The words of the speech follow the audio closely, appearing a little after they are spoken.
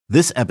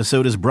This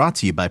episode is brought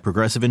to you by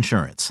Progressive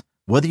Insurance.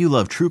 Whether you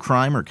love true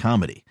crime or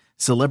comedy,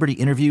 celebrity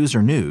interviews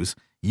or news,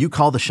 you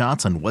call the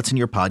shots on what's in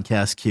your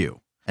podcast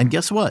queue. And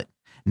guess what?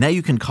 Now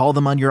you can call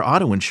them on your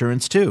auto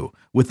insurance too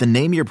with the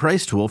Name Your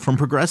Price tool from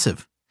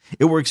Progressive.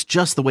 It works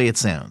just the way it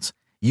sounds.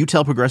 You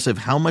tell Progressive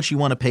how much you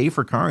want to pay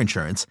for car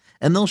insurance,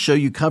 and they'll show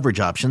you coverage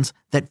options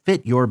that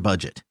fit your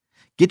budget.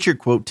 Get your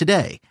quote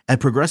today at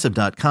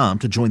Progressive.com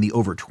to join the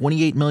over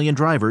 28 million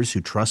drivers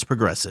who trust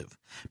Progressive.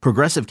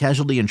 Progressive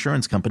Casualty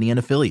Insurance Company and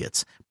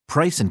Affiliates.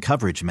 Price and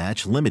coverage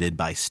match limited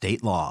by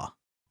state law.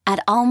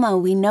 At Alma,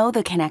 we know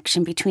the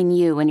connection between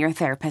you and your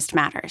therapist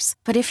matters.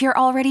 But if you're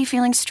already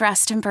feeling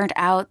stressed and burnt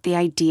out, the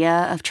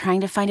idea of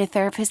trying to find a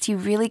therapist you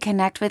really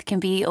connect with can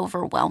be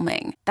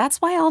overwhelming. That's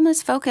why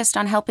Alma's focused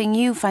on helping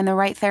you find the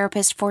right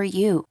therapist for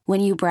you.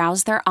 When you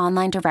browse their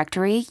online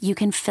directory, you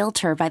can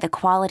filter by the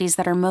qualities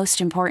that are most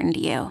important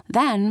to you.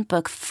 Then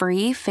book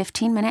free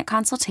 15-minute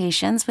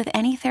consultations with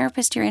any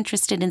therapist you're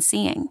interested in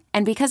seeing.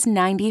 And because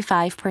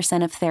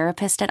 95% of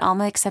therapists at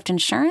Alma accept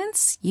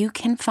insurance, you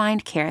can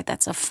find care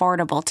that's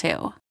affordable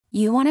too.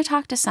 You want to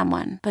talk to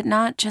someone, but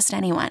not just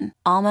anyone.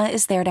 Alma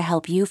is there to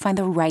help you find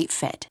the right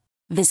fit.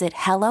 Visit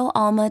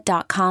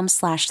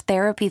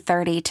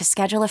helloalma.com/therapy30 to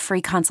schedule a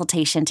free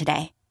consultation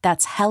today.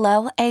 That's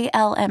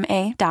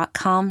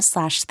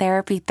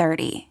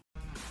helloalma.com/therapy30.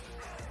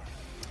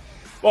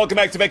 Welcome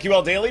back to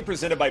BetQL Daily,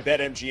 presented by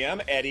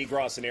BetMGM. Ed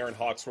Egros and Aaron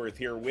Hawksworth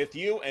here with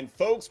you. And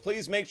folks,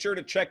 please make sure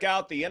to check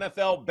out the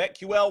NFL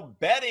BetQL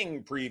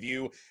Betting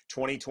Preview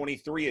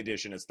 2023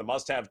 edition. It's the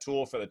must-have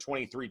tool for the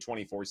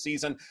 23-24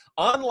 season.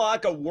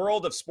 Unlock a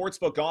world of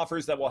sportsbook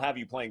offers that will have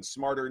you playing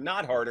smarter,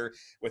 not harder.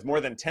 With more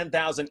than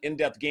 10,000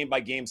 in-depth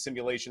game-by-game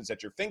simulations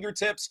at your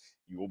fingertips,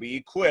 you will be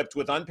equipped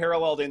with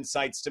unparalleled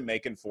insights to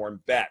make informed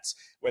bets.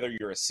 Whether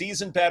you're a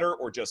seasoned bettor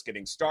or just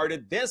getting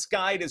started, this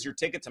guide is your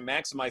ticket to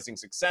maximizing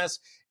success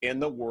in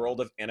the world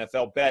of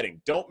NFL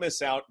betting. Don't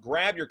miss out.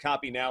 Grab your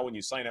copy now when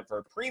you sign up for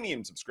a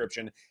premium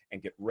subscription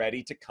and get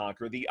ready to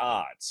conquer the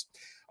odds.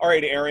 All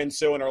right, Aaron,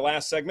 so in our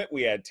last segment,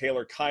 we had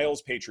Taylor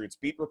Kyles, Patriots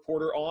beat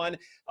reporter, on.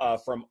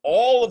 From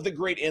all of the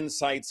great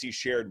insights he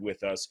shared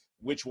with us,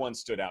 which one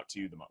stood out to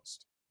you the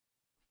most?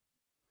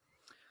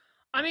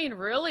 I mean,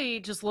 really,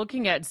 just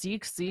looking at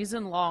Zeke's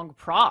season-long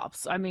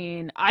props, I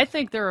mean, I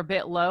think they're a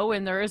bit low,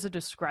 and there is a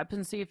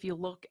discrepancy if you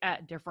look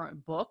at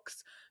different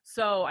books.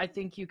 So I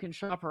think you can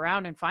shop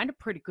around and find a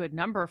pretty good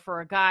number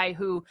for a guy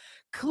who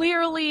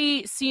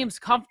clearly seems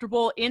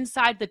comfortable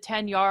inside the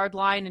 10-yard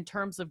line in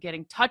terms of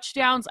getting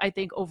touchdowns. I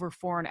think over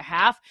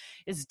 4.5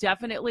 is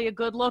definitely a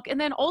good look. And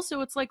then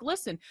also it's like,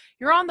 listen,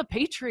 you're on the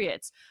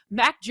Patriots.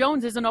 Mac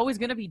Jones isn't always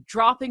going to be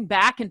dropping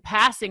back and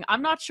passing.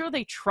 I'm not sure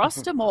they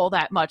trust him all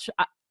that much.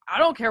 I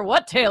don't care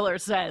what Taylor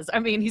says. I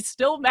mean, he's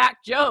still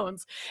Mac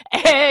Jones.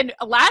 And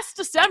last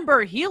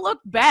December, he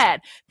looked bad.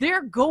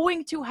 They're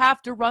going to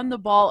have to run the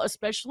ball,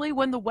 especially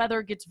when the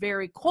weather gets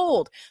very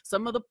cold.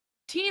 Some of the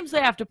teams they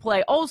have to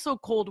play, also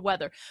cold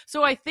weather.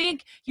 So I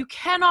think you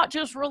cannot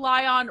just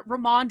rely on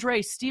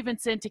Ramondre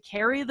Stevenson to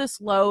carry this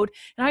load.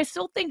 And I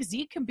still think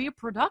Zeke can be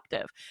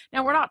productive.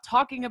 Now, we're not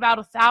talking about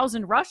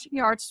 1,000 rushing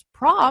yards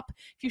prop.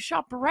 If you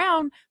shop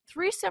around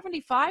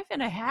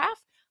 375.5,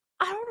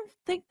 I don't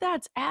think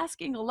that's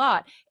asking a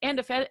lot. And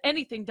if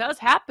anything does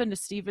happen to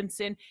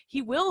Stevenson,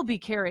 he will be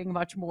carrying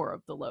much more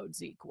of the load,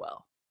 Zeke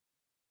will.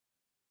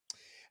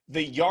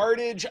 The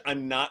yardage,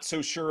 I'm not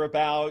so sure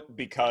about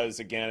because,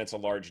 again, it's a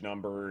large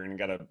number and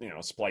got to,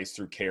 splice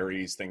through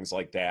carries, things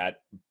like that.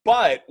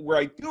 But where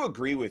I do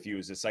agree with you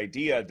is this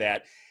idea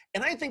that,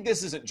 and I think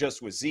this isn't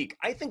just with Zeke,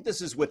 I think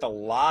this is with a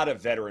lot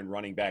of veteran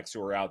running backs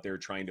who are out there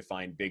trying to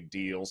find big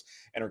deals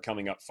and are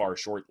coming up far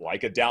short,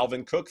 like a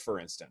Dalvin Cook, for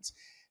instance.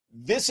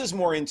 This is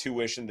more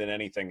intuition than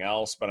anything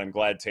else, but I'm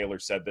glad Taylor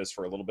said this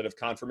for a little bit of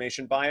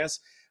confirmation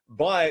bias.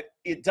 But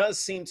it does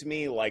seem to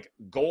me like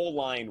goal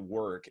line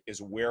work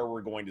is where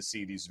we're going to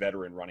see these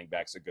veteran running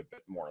backs a good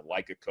bit more,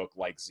 like a Cook,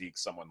 like Zeke,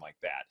 someone like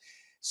that.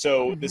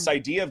 So this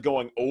idea of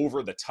going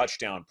over the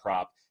touchdown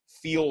prop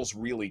feels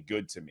really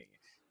good to me.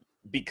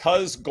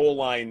 Because goal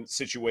line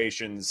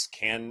situations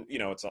can,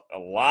 it's a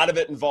lot of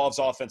it involves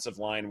offensive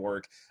line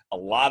work. A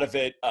lot of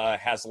it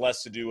has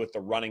less to do with the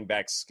running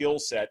back skill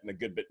set and a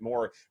good bit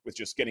more with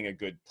just getting a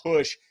good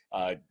push,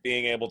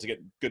 being able to get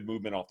good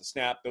movement off the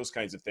snap, those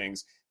kinds of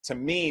things. To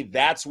me,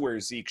 that's where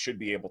Zeke should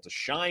be able to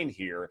shine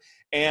here.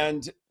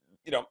 And,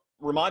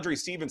 Ramondre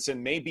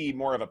Stevenson may be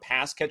more of a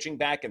pass-catching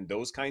back in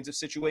those kinds of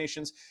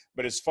situations,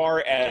 but as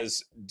far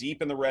as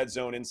deep in the red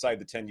zone inside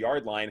the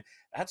 10-yard line,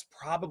 that's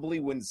probably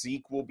when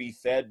Zeke will be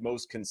fed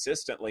most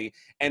consistently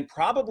and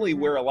probably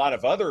where a lot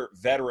of other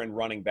veteran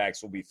running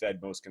backs will be fed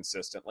most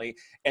consistently.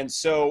 And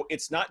so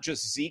it's not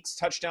just Zeke's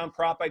touchdown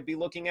prop I'd be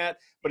looking at,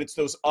 but it's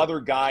those other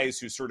guys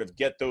who sort of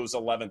get those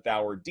 11th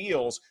hour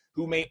deals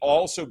who may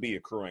also be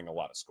accruing a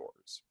lot of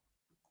scores.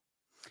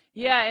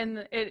 Yeah,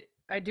 and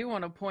I do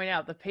want to point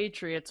out the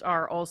Patriots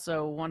are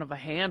also one of a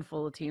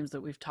handful of teams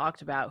that we've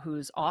talked about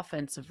whose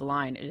offensive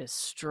line is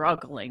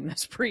struggling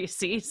this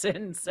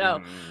preseason.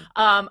 So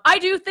I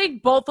do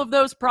think both of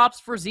those props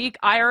for Zeke,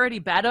 I already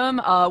bet them.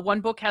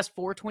 One book has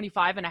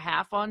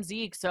 425.5 on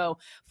Zeke. So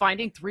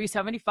finding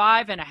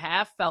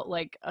 375.5 felt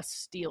like a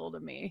steal to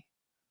me.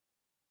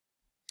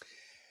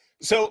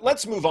 So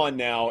let's move on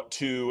now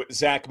to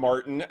Zack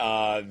Martin,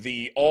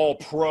 the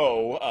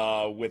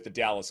all-pro with the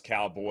Dallas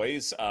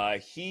Cowboys.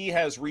 He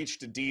has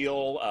reached a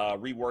deal,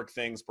 reworked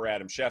things per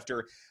Adam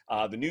Schefter.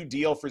 The new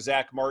deal for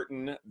Zack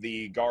Martin,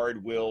 the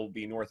guard will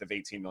be north of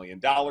 $18 million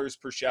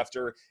per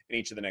Schefter in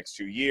each of the next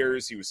 2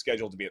 years. He was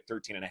scheduled to be at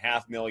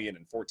 $13.5 million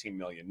and $14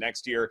 million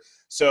next year.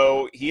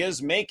 So he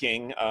is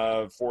making,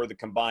 for the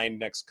combined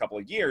next couple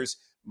of years,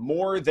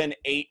 more than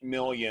 $8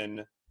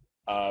 million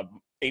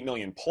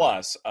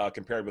plus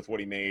compared with what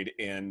he made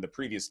in the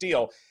previous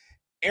deal.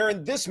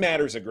 Aaron, this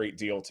matters a great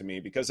deal to me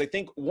because I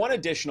think one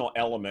additional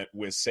element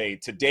with, say,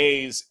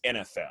 today's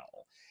NFL,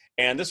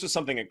 and this was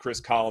something that Chris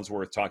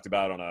Collinsworth talked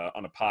about on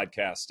a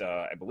podcast,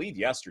 I believe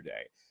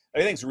yesterday, I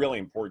think it's really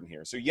important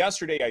here. So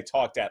yesterday I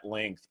talked at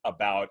length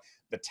about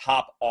the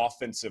top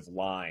offensive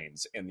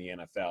lines in the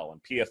NFL,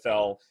 and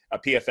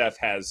PFF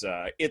has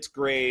its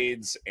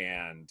grades,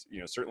 and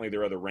certainly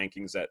there are other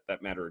rankings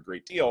that matter a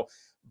great deal.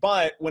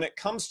 But when it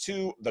comes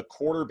to the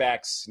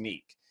quarterback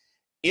sneak,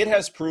 it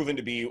has proven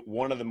to be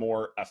one of the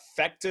more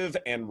effective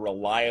and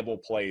reliable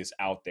plays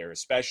out there,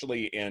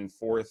 especially in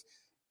fourth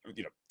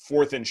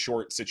and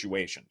short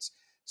situations.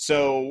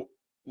 So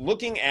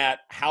looking at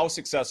how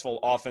successful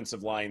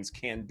offensive lines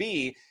can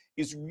be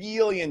is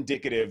really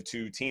indicative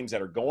to teams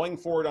that are going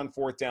for it on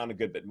fourth down a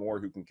good bit more,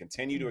 who can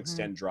continue to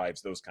extend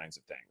drives, those kinds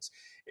of things.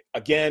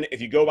 Again,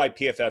 if you go by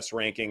PFF's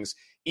rankings,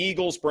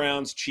 Eagles,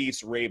 Browns,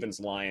 Chiefs,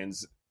 Ravens,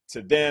 Lions,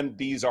 to them,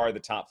 these are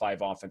the top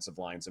 5 offensive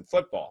lines in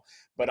football.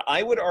 But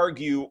I would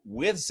argue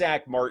with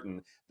Zack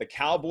Martin, the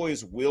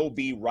Cowboys will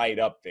be right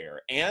up there.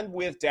 And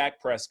with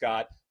Dak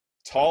Prescott,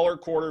 taller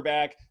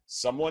quarterback,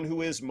 someone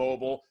who is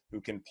mobile,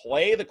 who can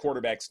play the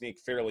quarterback sneak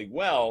fairly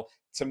well,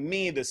 to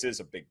me, this is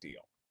a big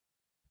deal.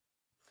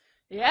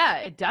 Yeah,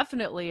 it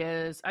definitely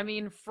is. I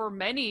mean, for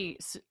many,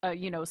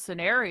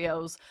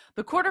 scenarios,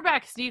 the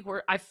quarterback sneak,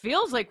 I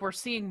feels like we're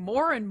seeing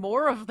more and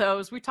more of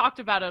those. We talked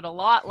about it a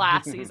lot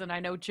last season. I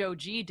know Joe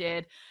G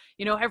did.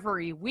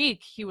 Every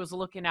week he was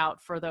looking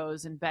out for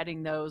those and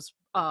betting those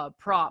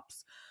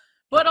props.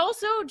 But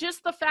also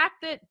just the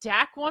fact that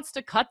Dak wants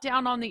to cut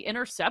down on the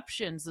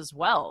interceptions as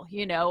well.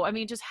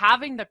 Just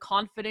having the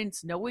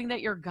confidence, knowing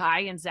that your guy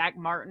in Zack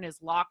Martin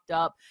is locked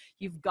up.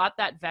 You've got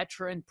that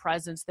veteran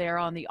presence there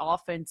on the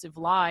offensive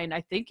line.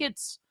 I think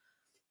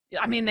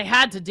they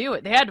had to do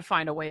it. They had to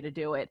find a way to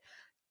do it.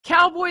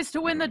 Cowboys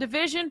to win the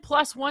division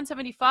plus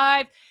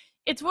 175.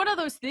 It's one of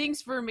those things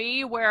for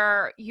me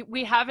where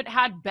we haven't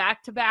had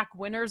back-to-back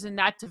winners in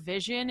that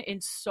division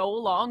in so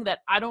long that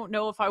I don't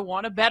know if I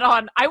want to bet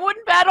on. I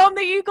wouldn't bet on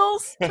the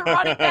Eagles to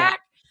run it back.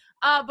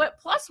 But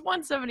plus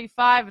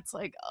 175, it's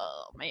like,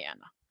 oh, man.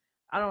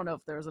 I don't know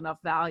if there's enough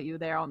value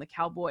there on the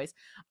Cowboys.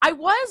 I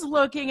was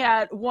looking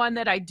at one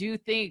that I do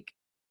think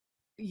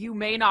you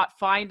may not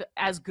find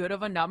as good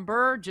of a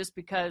number just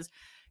because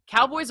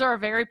Cowboys are a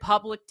very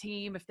public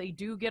team if they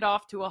do get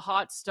off to a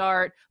hot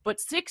start, but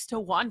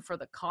 6-1 for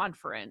the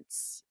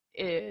conference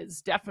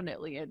is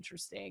definitely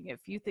interesting.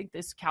 If you think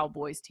this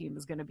Cowboys team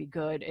is going to be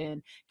good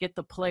and get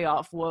the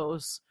playoff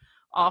woes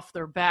off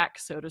their back,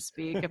 so to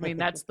speak.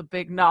 That's the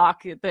big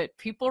knock that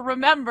people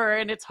remember,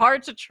 and it's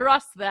hard to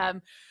trust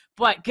them.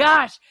 But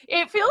gosh,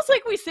 it feels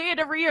like we say it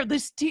every year.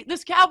 This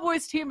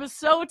Cowboys team is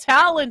so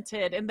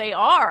talented, and they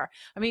are.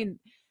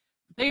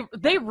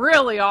 They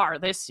really are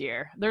this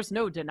year. There's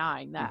no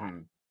denying that.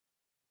 Mm-hmm.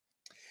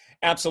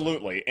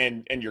 Absolutely.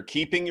 And you're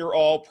keeping your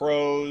all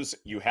pros.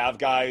 You have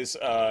guys,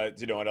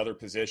 at other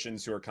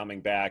positions who are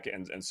coming back.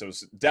 And so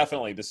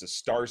definitely this is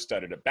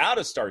star-studded, about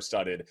as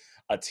star-studded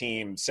a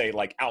team, say,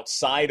 like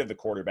outside of the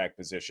quarterback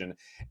position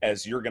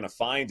as you're going to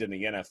find in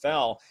the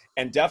NFL.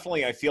 And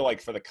definitely I feel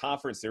like for the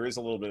conference, there is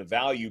a little bit of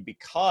value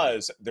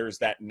because there's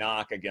that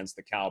knock against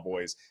the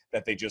Cowboys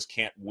that they just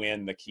can't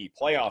win the key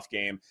playoff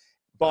game.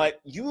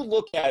 But you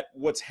look at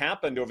what's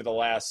happened over the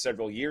last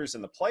several years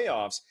in the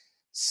playoffs,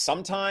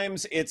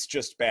 sometimes it's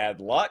just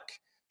bad luck.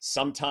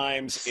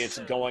 Sometimes it's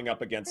going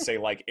up against, say,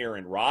 like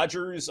Aaron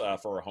Rodgers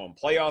for a home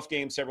playoff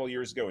game several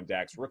years ago in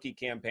Dak's rookie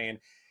campaign.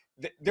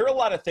 There are a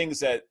lot of things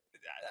that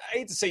I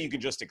hate to say you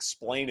can just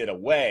explain it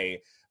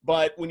away,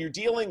 but when you're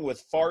dealing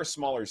with far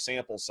smaller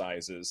sample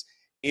sizes,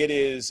 it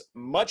is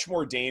much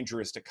more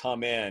dangerous to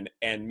come in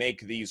and make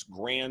these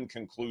grand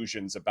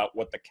conclusions about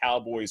what the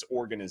Cowboys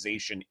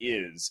organization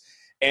is.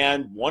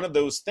 And one of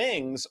those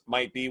things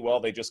might be,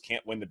 well, they just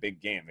can't win the big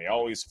game. They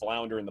always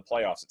flounder in the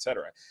playoffs, et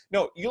cetera.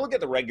 No, you look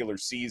at the regular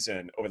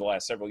season over the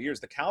last several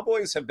years, the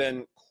Cowboys have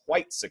been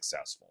quite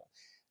successful.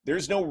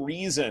 There's no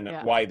reason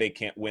why they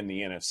can't win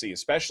the NFC,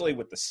 especially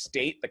with the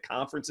state the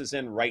conference is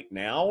in right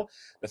now.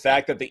 The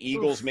fact that the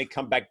Eagles may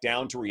come back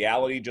down to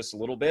reality just a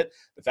little bit.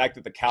 The fact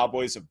that the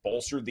Cowboys have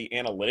bolstered the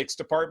analytics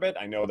department.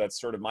 I know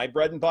that's sort of my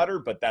bread and butter,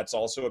 but that's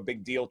also a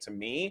big deal to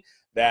me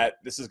that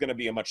this is going to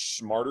be a much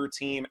smarter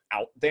team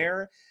out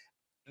there.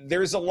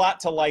 There's a lot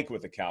to like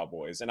with the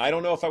Cowboys, and I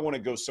don't know if I want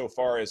to go so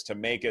far as to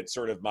make it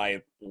sort of my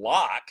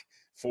lock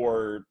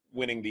for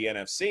winning the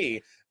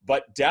NFC,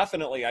 but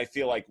definitely I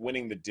feel like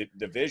winning the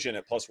division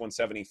at plus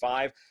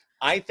 175.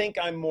 I think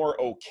I'm more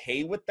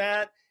okay with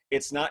that.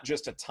 It's not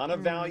just a ton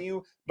of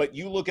value, but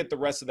you look at the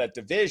rest of that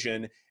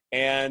division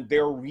and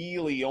there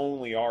really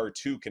only are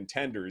 2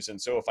 contenders. And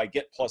so if I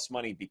get plus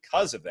money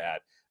because of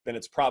that, then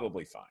it's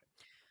probably fine.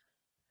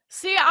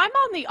 See, I'm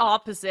on the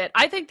opposite.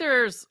 I think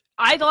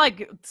I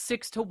like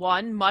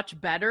 6-1 much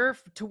better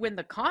to win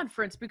the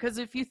conference, because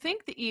if you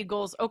think the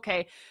Eagles,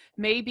 okay,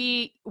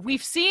 maybe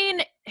we've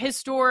seen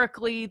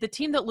historically the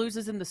team that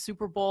loses in the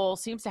Super Bowl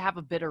seems to have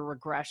a bit of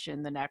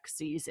regression the next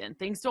season.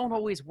 Things don't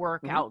always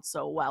work out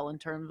so well in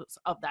terms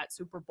of that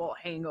Super Bowl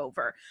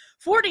hangover.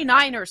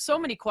 49ers, so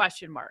many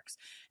question marks.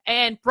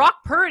 And Brock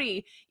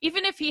Purdy,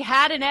 even if he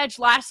had an edge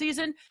last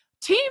season,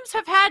 teams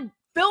have had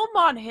film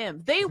on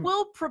him. They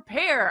will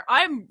prepare.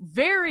 I'm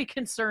very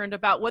concerned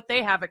about what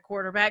they have at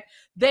quarterback.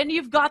 Then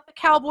you've got the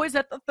Cowboys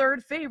at the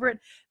 3rd favorite.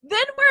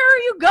 Then where are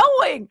you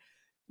going?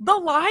 The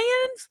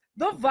Lions?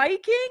 The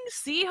Vikings?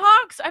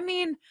 Seahawks? I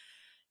mean,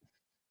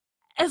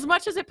 as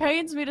much as it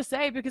pains me to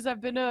say, because I've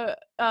been a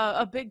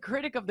big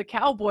critic of the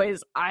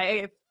Cowboys,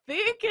 I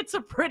think it's a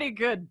pretty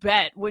good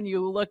bet when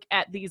you look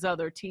at these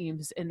other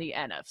teams in the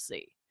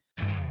NFC.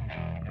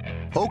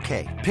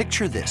 Okay,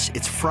 picture this.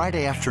 It's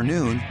Friday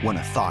afternoon when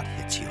a thought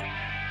hits you.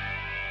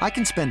 I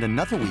can spend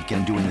another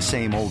weekend doing the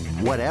same old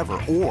whatever,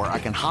 or I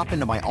can hop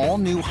into my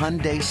all-new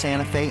Hyundai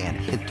Santa Fe and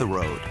hit the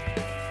road.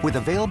 With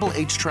available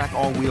H-Track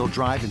all-wheel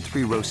drive and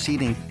 3-row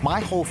seating, my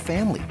whole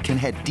family can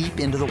head deep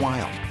into the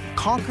wild.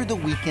 Conquer the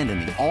weekend in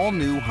the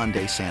all-new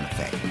Hyundai Santa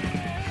Fe.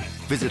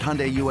 Visit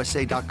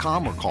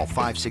HyundaiUSA.com or call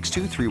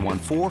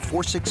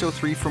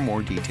 562-314-4603 for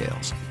more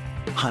details.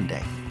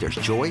 Hyundai, there's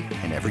joy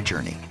in every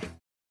journey.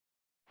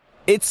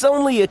 It's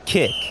only a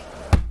kick,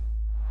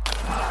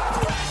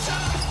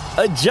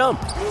 a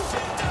jump,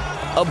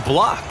 a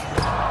block.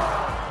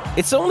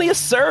 It's only a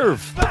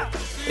serve.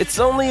 It's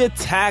only a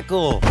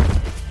tackle,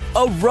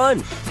 a run.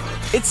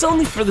 It's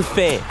only for the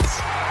fans.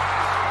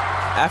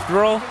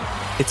 After all,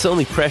 it's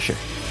only pressure.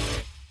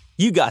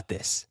 You got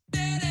this.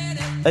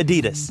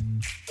 Adidas.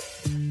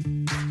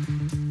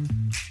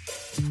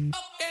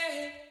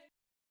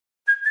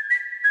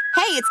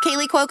 Hey, it's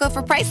Kaylee Cuoco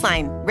for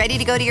Priceline. Ready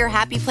to go to your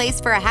happy place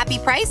for a happy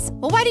price?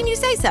 Well, why didn't you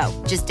say so?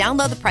 Just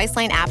download the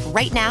Priceline app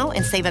right now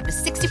and save up to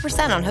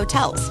 60% on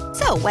hotels.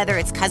 So whether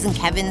it's Cousin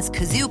Kevin's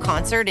Kazoo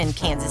Concert in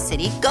Kansas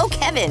City, go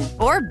Kevin,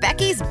 or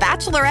Becky's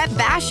Bachelorette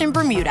Bash in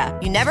Bermuda,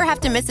 you never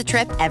have to miss a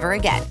trip ever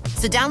again.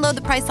 So download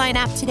the Priceline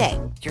app today.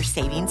 Your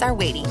savings are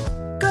waiting.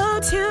 Go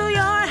to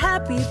your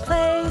happy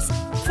place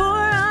for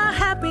a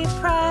happy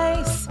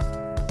price.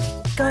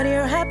 Go to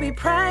your happy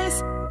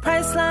price,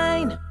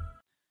 Priceline.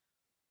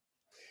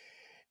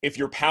 If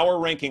you're power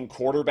ranking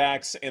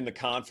quarterbacks in the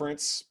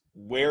conference,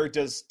 where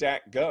does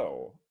Dak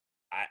go?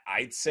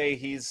 I'd say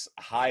he's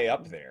high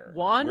up there.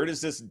 One? Where does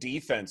this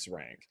defense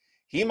rank?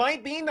 He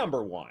might be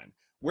number 1.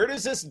 Where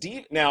does this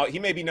now, he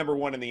may be number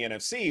 1 in the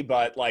NFC,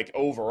 but like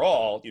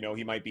overall,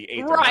 he might be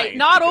 8th. Right,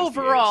 not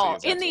overall,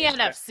 in the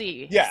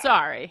NFC. Yeah.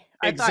 Sorry.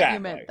 I exactly. thought you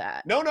meant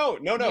that. No.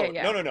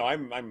 Yeah. No.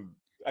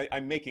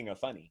 I'm making a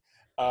funny.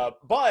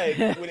 But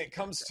when it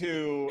comes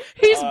to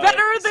he's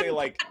better than say,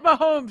 like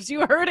Mahomes.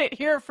 You heard it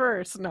here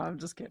first. No, I'm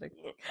just kidding.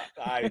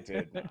 I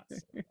did not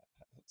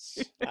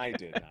say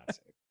that.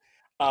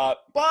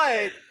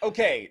 But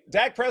okay,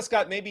 Dak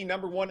Prescott may be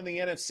number 1 in the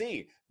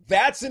NFC.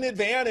 That's an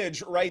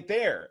advantage right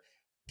there.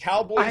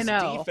 Cowboys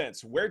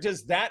defense, where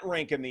does that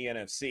rank in the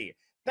NFC?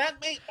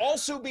 That may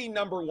also be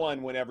number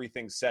 1 when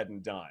everything's said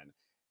and done.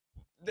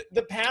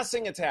 The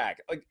passing attack,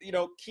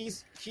 key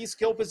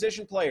skill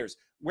position players,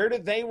 where do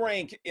they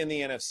rank in the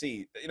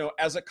NFC?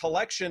 As a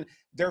collection,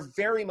 they're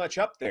very much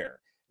up there.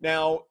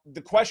 Now,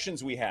 the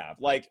questions we have,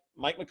 like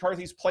Mike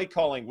McCarthy's play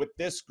calling with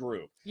this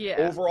group,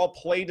 overall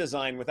play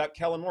design without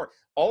Kellen Moore,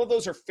 all of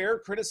those are fair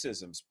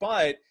criticisms,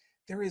 but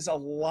there is a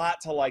lot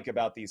to like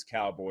about these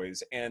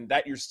Cowboys, and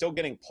that you're still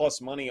getting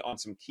plus money on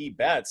some key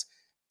bets.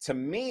 To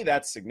me,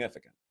 that's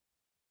significant.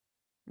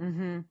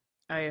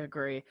 I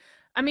agree.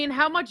 I mean,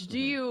 how much do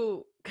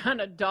you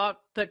kind of dock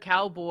the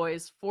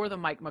Cowboys for the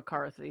Mike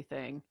McCarthy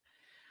thing?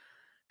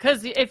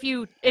 Because if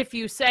you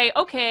say,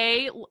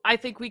 okay, I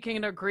think we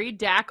can agree,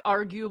 Dak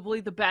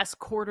arguably the best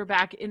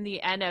quarterback in the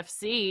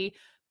NFC,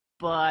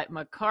 but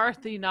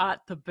McCarthy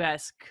not the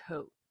best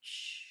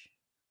coach.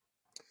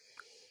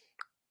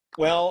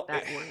 Well,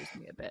 that worries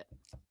me a bit.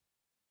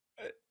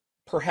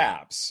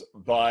 Perhaps,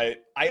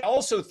 but I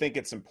also think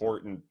it's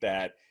important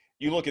that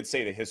you look at,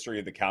 say, the history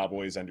of the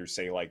Cowboys under,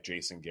 say, like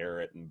Jason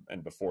Garrett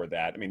and before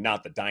that. I mean,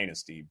 not the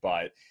dynasty,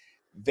 but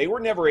they were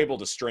never able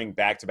to string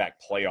back-to-back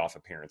playoff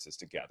appearances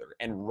together.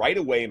 And right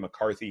away,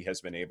 McCarthy has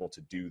been able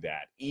to do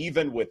that,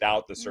 even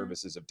without the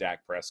services of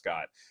Dak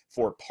Prescott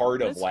for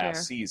part of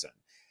last season.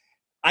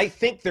 I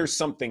think there's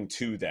something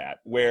to that,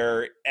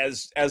 where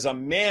as a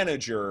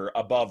manager,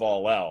 above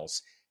all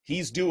else,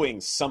 he's doing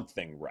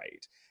something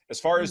right. As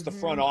far as the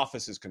front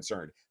office is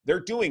concerned, they're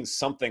doing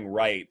something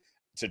right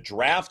to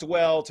draft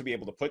well, to be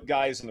able to put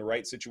guys in the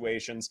right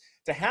situations,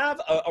 to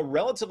have a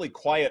relatively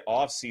quiet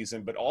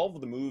offseason, but all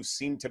of the moves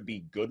seem to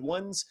be good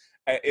ones,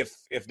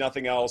 if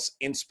nothing else,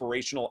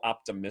 inspirational,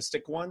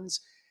 optimistic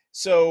ones.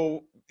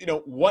 So,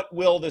 what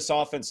will this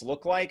offense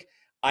look like?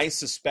 I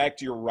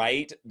suspect you're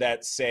right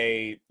that,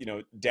 say,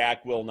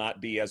 Dak will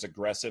not be as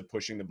aggressive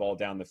pushing the ball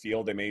down the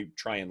field. They may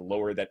try and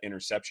lower that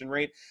interception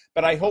rate,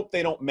 but I hope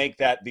they don't make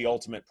that the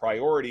ultimate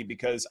priority,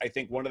 because I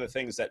think one of the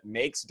things that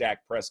makes Dak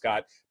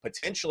Prescott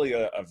potentially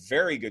a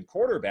very good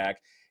quarterback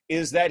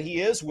is that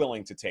he is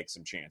willing to take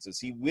some chances.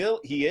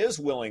 He is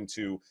willing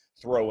to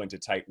throw into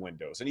tight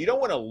windows, and you don't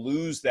want to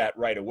lose that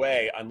right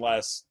away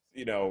unless,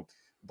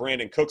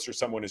 Brandon Cooks or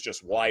someone is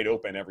just wide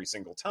open every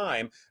single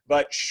time.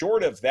 But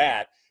short of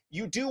that,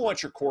 you do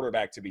want your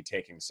quarterback to be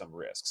taking some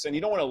risks, and you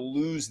don't want to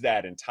lose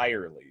that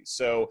entirely.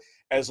 So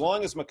as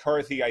long as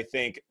McCarthy, I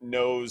think,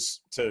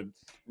 knows to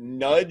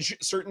nudge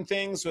certain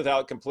things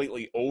without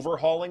completely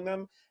overhauling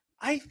them,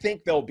 I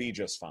think they'll be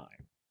just fine.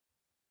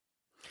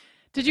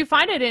 Did you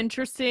find it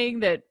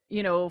interesting that,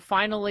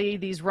 finally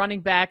these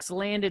running backs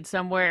landed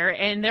somewhere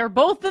and they're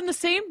both in the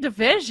same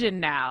division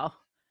now?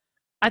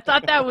 I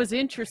thought that was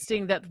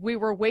interesting that we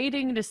were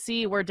waiting to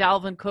see where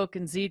Dalvin Cook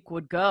and Zeke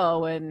would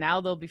go, and now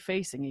they'll be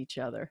facing each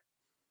other.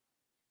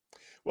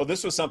 Well,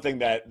 this was something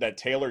that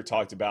Taylor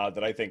talked about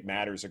that I think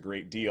matters a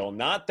great deal.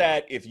 Not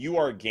that if you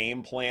are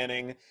game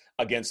planning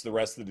against the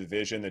rest of the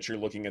division that you're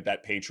looking at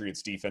that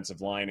Patriots defensive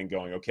line and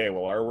going, okay,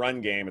 well, our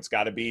run game, it's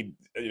got to be,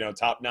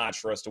 top notch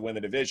for us to win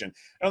the division.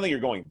 I don't think you're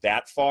going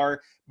that far,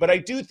 but I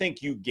do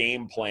think you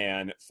game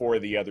plan for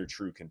the other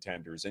true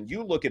contenders. And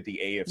you look at the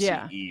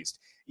AFC East.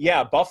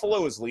 Yeah,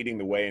 Buffalo is leading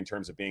the way in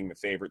terms of being the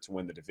favorite to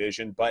win the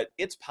division, but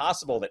it's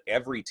possible that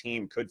every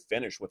team could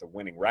finish with a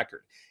winning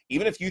record.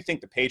 Even if you think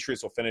the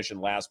Patriots will finish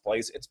in last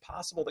place, it's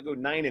possible to go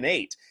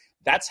 9-8.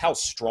 That's how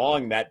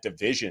strong that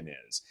division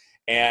is.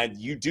 And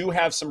you do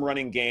have some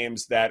running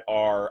games that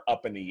are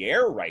up in the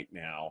air right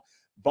now,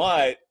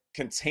 but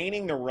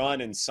containing the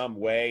run in some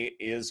way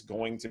is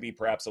going to be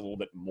perhaps a little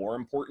bit more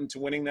important to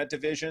winning that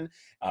division.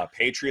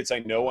 Patriots, I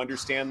know,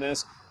 understand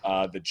this.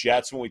 The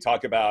Jets, when we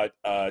talk about,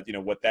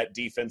 what that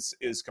defense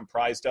is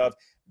comprised of,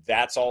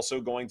 that's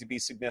also going to be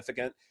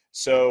significant.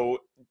 So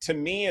to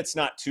me, it's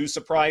not too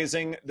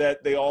surprising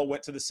that they all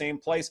went to the same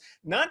place.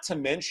 Not to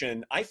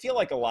mention, I feel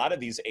like a lot of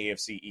these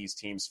AFC East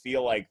teams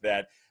feel like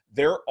that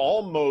they're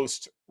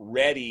almost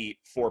ready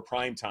for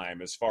prime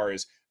time as far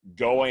as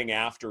going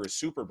after a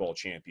Super Bowl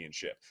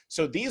championship.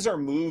 So these are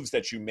moves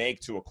that you make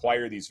to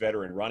acquire these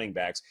veteran running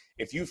backs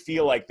if you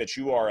feel like that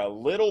you are a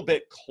little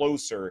bit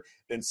closer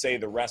than, say,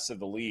 the rest of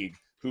the league,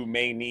 who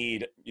may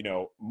need,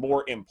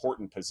 more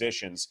important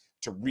positions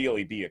to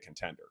really be a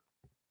contender.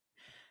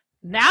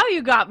 Now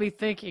you got me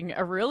thinking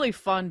a really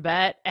fun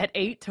bet at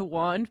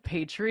 8-1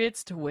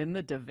 Patriots to win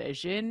the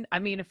division. I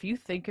mean, if you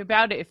think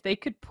about it, if they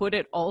could put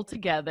it all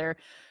together,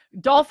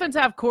 Dolphins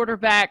have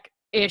quarterback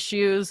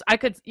issues. I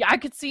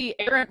could see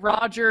Aaron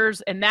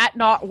Rodgers and that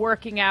not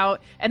working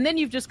out, and then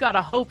you've just got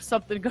to hope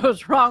something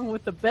goes wrong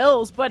with the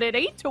Bills. But at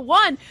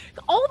 8-1,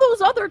 all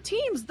those other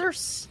teams, they're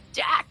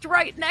stacked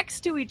right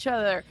next to each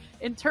other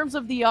in terms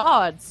of the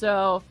odds.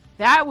 So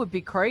that would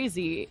be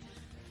crazy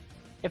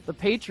if the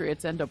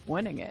Patriots end up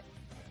winning it.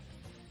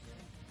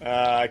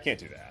 I can't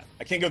do that.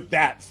 I can't go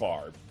that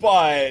far.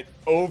 But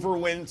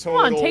over-win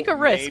total, come on, take a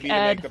risk, maybe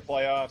Ed. to make the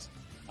playoffs.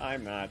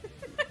 I'm not.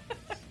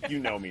 You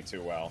know me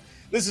too well.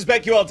 This is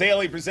BetQL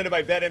Daily, presented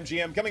by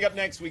BetMGM. Coming up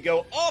next, we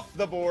go off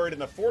the board,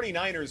 and the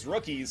 49ers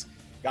rookies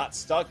got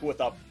stuck with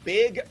a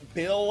big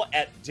bill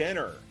at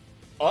dinner.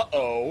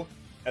 Uh-oh.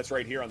 That's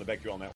right here on the BetQL Network.